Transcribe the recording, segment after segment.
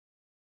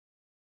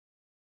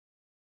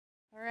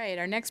All right,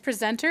 our next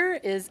presenter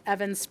is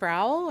Evan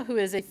Sproul, who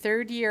is a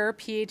third-year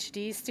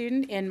PhD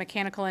student in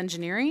mechanical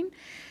engineering.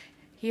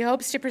 He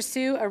hopes to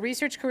pursue a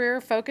research career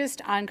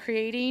focused on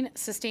creating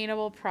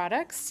sustainable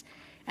products.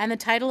 And the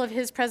title of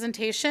his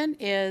presentation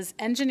is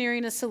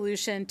Engineering a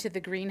Solution to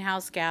the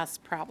Greenhouse Gas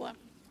Problem.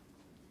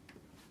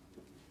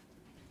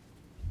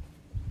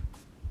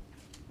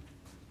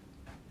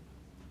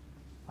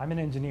 I'm an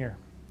engineer,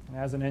 and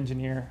as an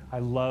engineer, I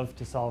love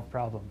to solve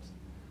problems.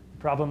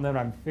 The problem that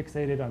I'm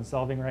fixated on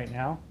solving right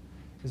now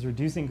is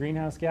reducing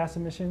greenhouse gas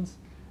emissions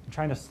and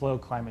trying to slow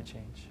climate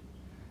change.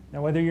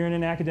 Now, whether you're in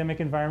an academic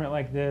environment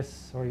like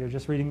this or you're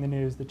just reading the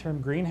news, the term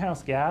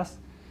greenhouse gas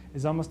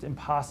is almost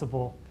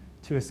impossible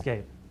to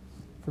escape.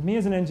 For me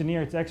as an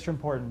engineer, it's extra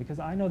important because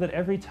I know that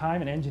every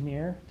time an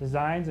engineer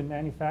designs and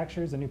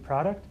manufactures a new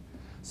product,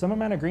 some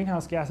amount of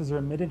greenhouse gases are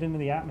emitted into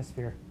the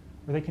atmosphere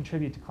where they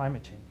contribute to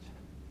climate change.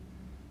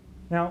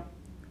 Now,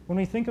 when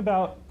we think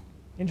about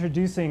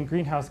introducing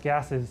greenhouse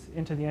gases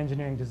into the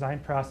engineering design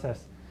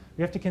process,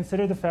 we have to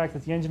consider the fact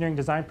that the engineering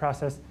design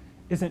process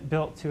isn't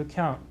built to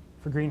account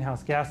for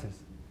greenhouse gases.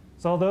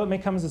 So although it may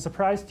come as a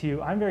surprise to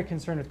you, I'm very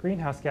concerned with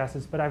greenhouse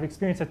gases, but I've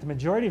experienced that the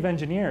majority of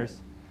engineers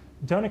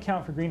don't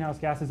account for greenhouse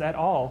gases at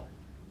all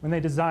when they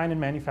design and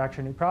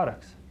manufacture new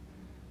products.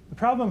 The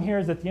problem here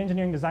is that the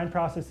engineering design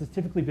process is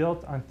typically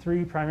built on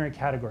three primary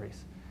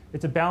categories.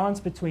 It's a balance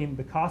between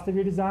the cost of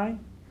your design,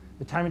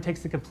 the time it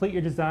takes to complete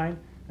your design,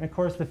 and of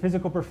course the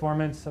physical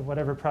performance of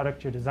whatever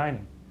product you're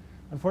designing.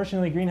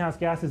 Unfortunately, greenhouse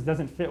gases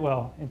doesn't fit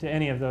well into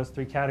any of those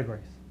three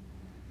categories.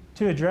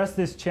 To address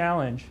this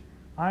challenge,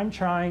 I'm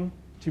trying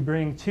to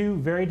bring two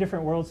very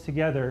different worlds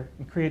together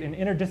and create an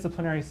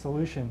interdisciplinary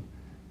solution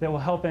that will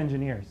help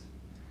engineers.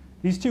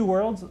 These two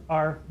worlds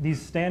are these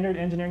standard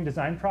engineering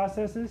design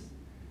processes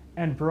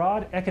and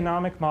broad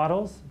economic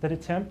models that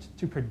attempt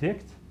to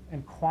predict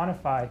and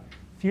quantify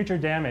future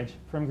damage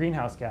from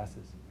greenhouse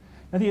gases.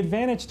 Now, the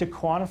advantage to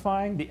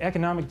quantifying the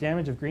economic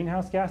damage of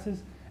greenhouse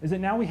gases is that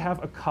now we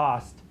have a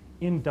cost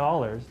in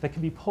dollars that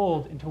can be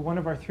pulled into one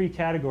of our three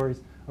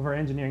categories of our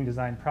engineering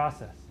design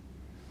process.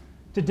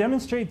 To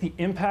demonstrate the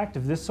impact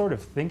of this sort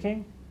of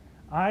thinking,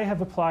 I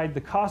have applied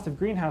the cost of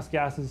greenhouse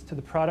gases to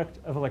the product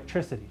of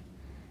electricity.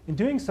 In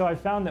doing so, I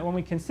found that when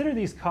we consider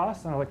these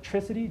costs on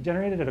electricity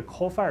generated at a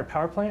coal-fired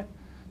power plant,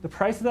 the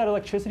price of that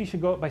electricity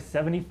should go up by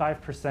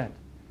 75%.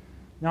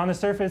 Now, on the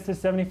surface, this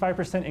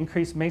 75%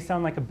 increase may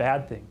sound like a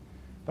bad thing,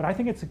 but I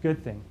think it's a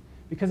good thing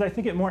because I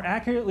think it more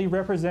accurately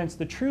represents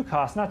the true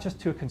cost, not just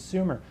to a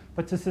consumer,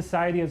 but to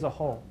society as a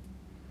whole.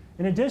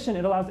 In addition,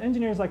 it allows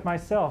engineers like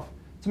myself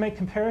to make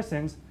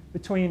comparisons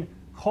between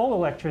coal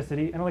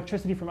electricity and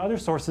electricity from other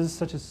sources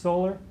such as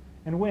solar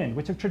and wind,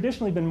 which have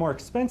traditionally been more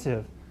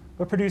expensive,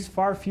 but produce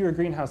far fewer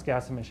greenhouse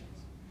gas emissions.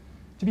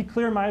 To be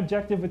clear, my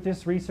objective with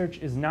this research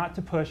is not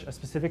to push a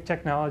specific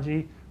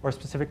technology or a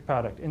specific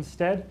product.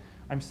 Instead,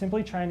 I'm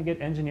simply trying to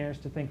get engineers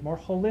to think more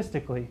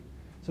holistically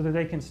so that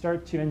they can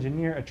start to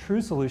engineer a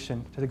true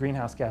solution to the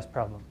greenhouse gas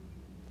problem.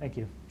 Thank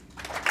you.